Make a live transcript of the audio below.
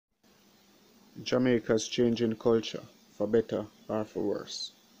Jamaica's changing culture, for better or for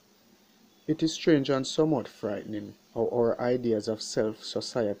worse. It is strange and somewhat frightening how our ideas of self,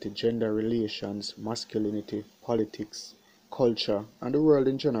 society, gender relations, masculinity, politics, culture, and the world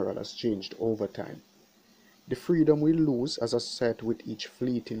in general has changed over time. The freedom we lose as a society with each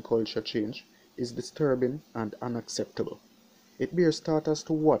fleeting culture change is disturbing and unacceptable. It bears thought as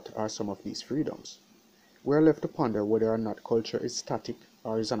to what are some of these freedoms. We are left to ponder whether or not culture is static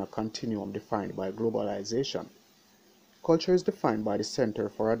or is on a continuum defined by globalization. Culture is defined by the Center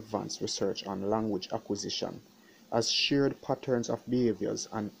for Advanced Research on Language Acquisition as shared patterns of behaviors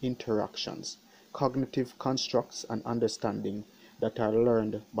and interactions, cognitive constructs and understanding that are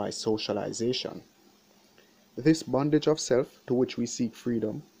learned by socialization. This bondage of self to which we seek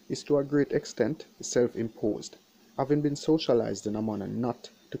freedom is to a great extent self-imposed, having been socialized in a manner not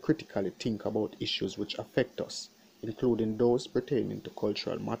to critically think about issues which affect us, including those pertaining to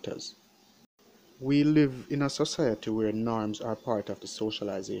cultural matters. We live in a society where norms are part of the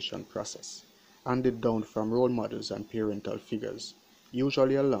socialization process, handed down from role models and parental figures,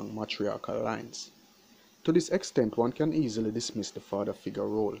 usually along matriarchal lines. To this extent, one can easily dismiss the father figure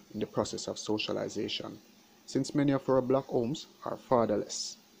role in the process of socialization, since many of our black homes are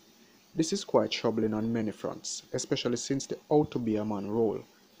fatherless. This is quite troubling on many fronts, especially since the how to be a man role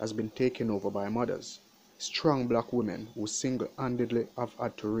has been taken over by mothers, strong black women who single-handedly have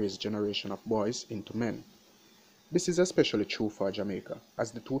had to raise a generation of boys into men. This is especially true for Jamaica,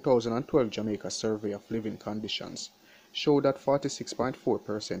 as the 2012 Jamaica Survey of Living Conditions showed that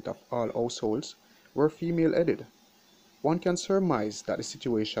 46.4% of all households were female-headed. One can surmise that the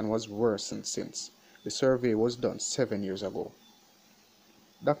situation was worsened since the survey was done 7 years ago.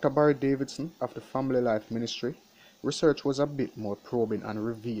 Dr. Barry Davidson of the Family Life Ministry research was a bit more probing and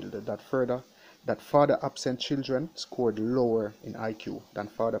revealed that father-absent children scored lower in IQ than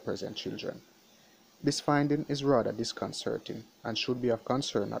father-present children. This finding is rather disconcerting and should be of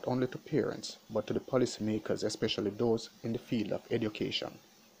concern not only to parents but to the policymakers, especially those in the field of education.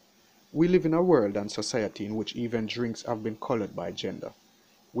 We live in a world and society in which even drinks have been colored by gender.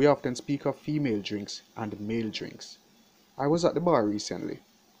 We often speak of female drinks and male drinks. I was at the bar recently,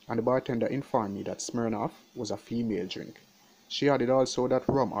 and the bartender informed me that Smirnoff was a female drink. She added also that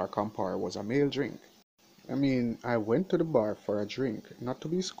rum or Campari was a male drink. I went to the bar for a drink, not to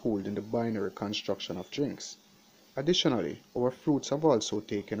be schooled in the binary construction of drinks. Additionally, our fruits have also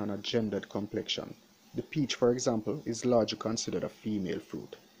taken on a gendered complexion. The peach, for example, is largely considered a female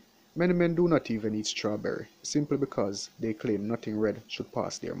fruit. Many men do not even eat strawberry, simply because they claim nothing red should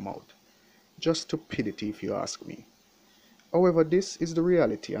pass their mouth. Just stupidity if you ask me. However, this is the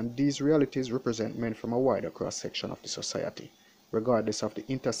reality, and these realities represent men from a wider cross-section of the society, regardless of the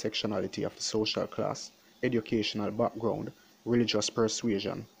intersectionality of the social class, educational background, religious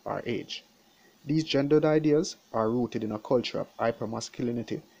persuasion, or age. These gendered ideas are rooted in a culture of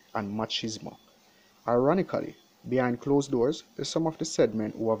hypermasculinity and machismo. Ironically, behind closed doors, some of the said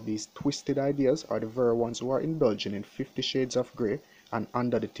men who have these twisted ideas are the very ones who are indulging in 50 shades of grey and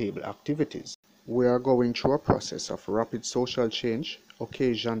under-the-table activities. We are going through a process of rapid social change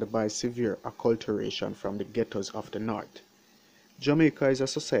occasioned by severe acculturation from the ghettos of the north. Jamaica is a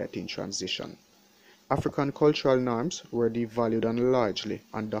society in transition. African cultural norms were devalued and largely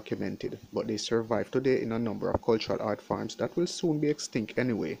undocumented, but they survive today in a number of cultural art forms that will soon be extinct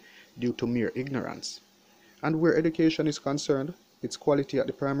anyway due to mere ignorance. And where education is concerned, its quality at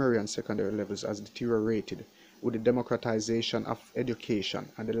the primary and secondary levels has deteriorated with the democratization of education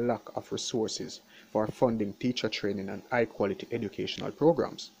and the lack of resources for funding teacher training and high-quality educational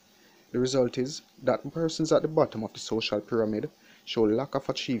programs. The result is that persons at the bottom of the social pyramid show lack of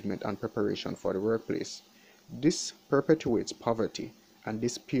achievement and preparation for the workplace. This perpetuates poverty and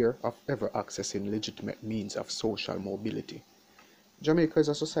despair of ever accessing legitimate means of social mobility. Jamaica is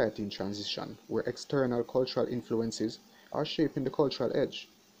a society in transition where external cultural influences are shaping the cultural edge.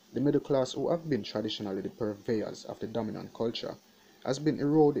 The middle class, who have been traditionally the purveyors of the dominant culture, has been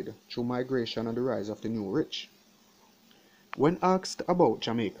eroded through migration and the rise of the new rich. When asked about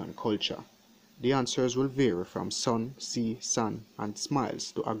Jamaican culture, the answers will vary from sun, sea, sun, and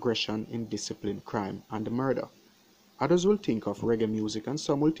smiles to aggression, indiscipline, crime, and murder. Others will think of reggae music and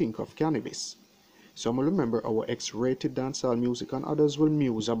some will think of cannabis. Some will remember our X-rated dancehall music and others will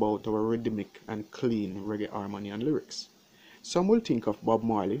muse about our rhythmic and clean reggae harmony and lyrics. Some will think of Bob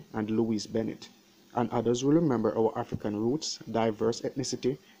Marley and Louise Bennett, and others will remember our African roots, diverse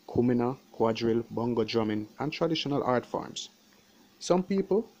ethnicity, kumina, quadrille, bongo drumming, and traditional art forms. Some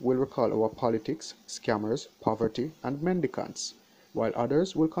people will recall our politics, scammers, poverty, and mendicants, while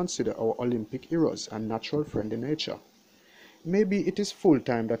others will consider our Olympic heroes and natural friendly nature. Maybe it is full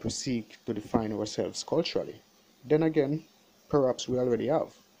time that we seek to define ourselves culturally. Then again, perhaps we already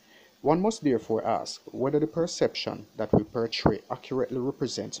have. One must therefore ask whether the perception that we portray accurately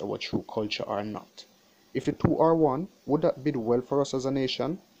represents our true culture or not. If the two are one, would that bid well for us as a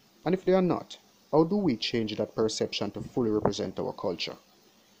nation? And if they are not, how do we change that perception to fully represent our culture?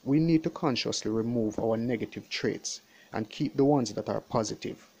 We need to consciously remove our negative traits and keep the ones that are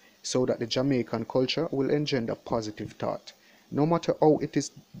positive, so that the Jamaican culture will engender positive thought, no matter how it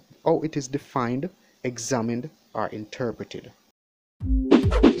is defined, examined, or interpreted.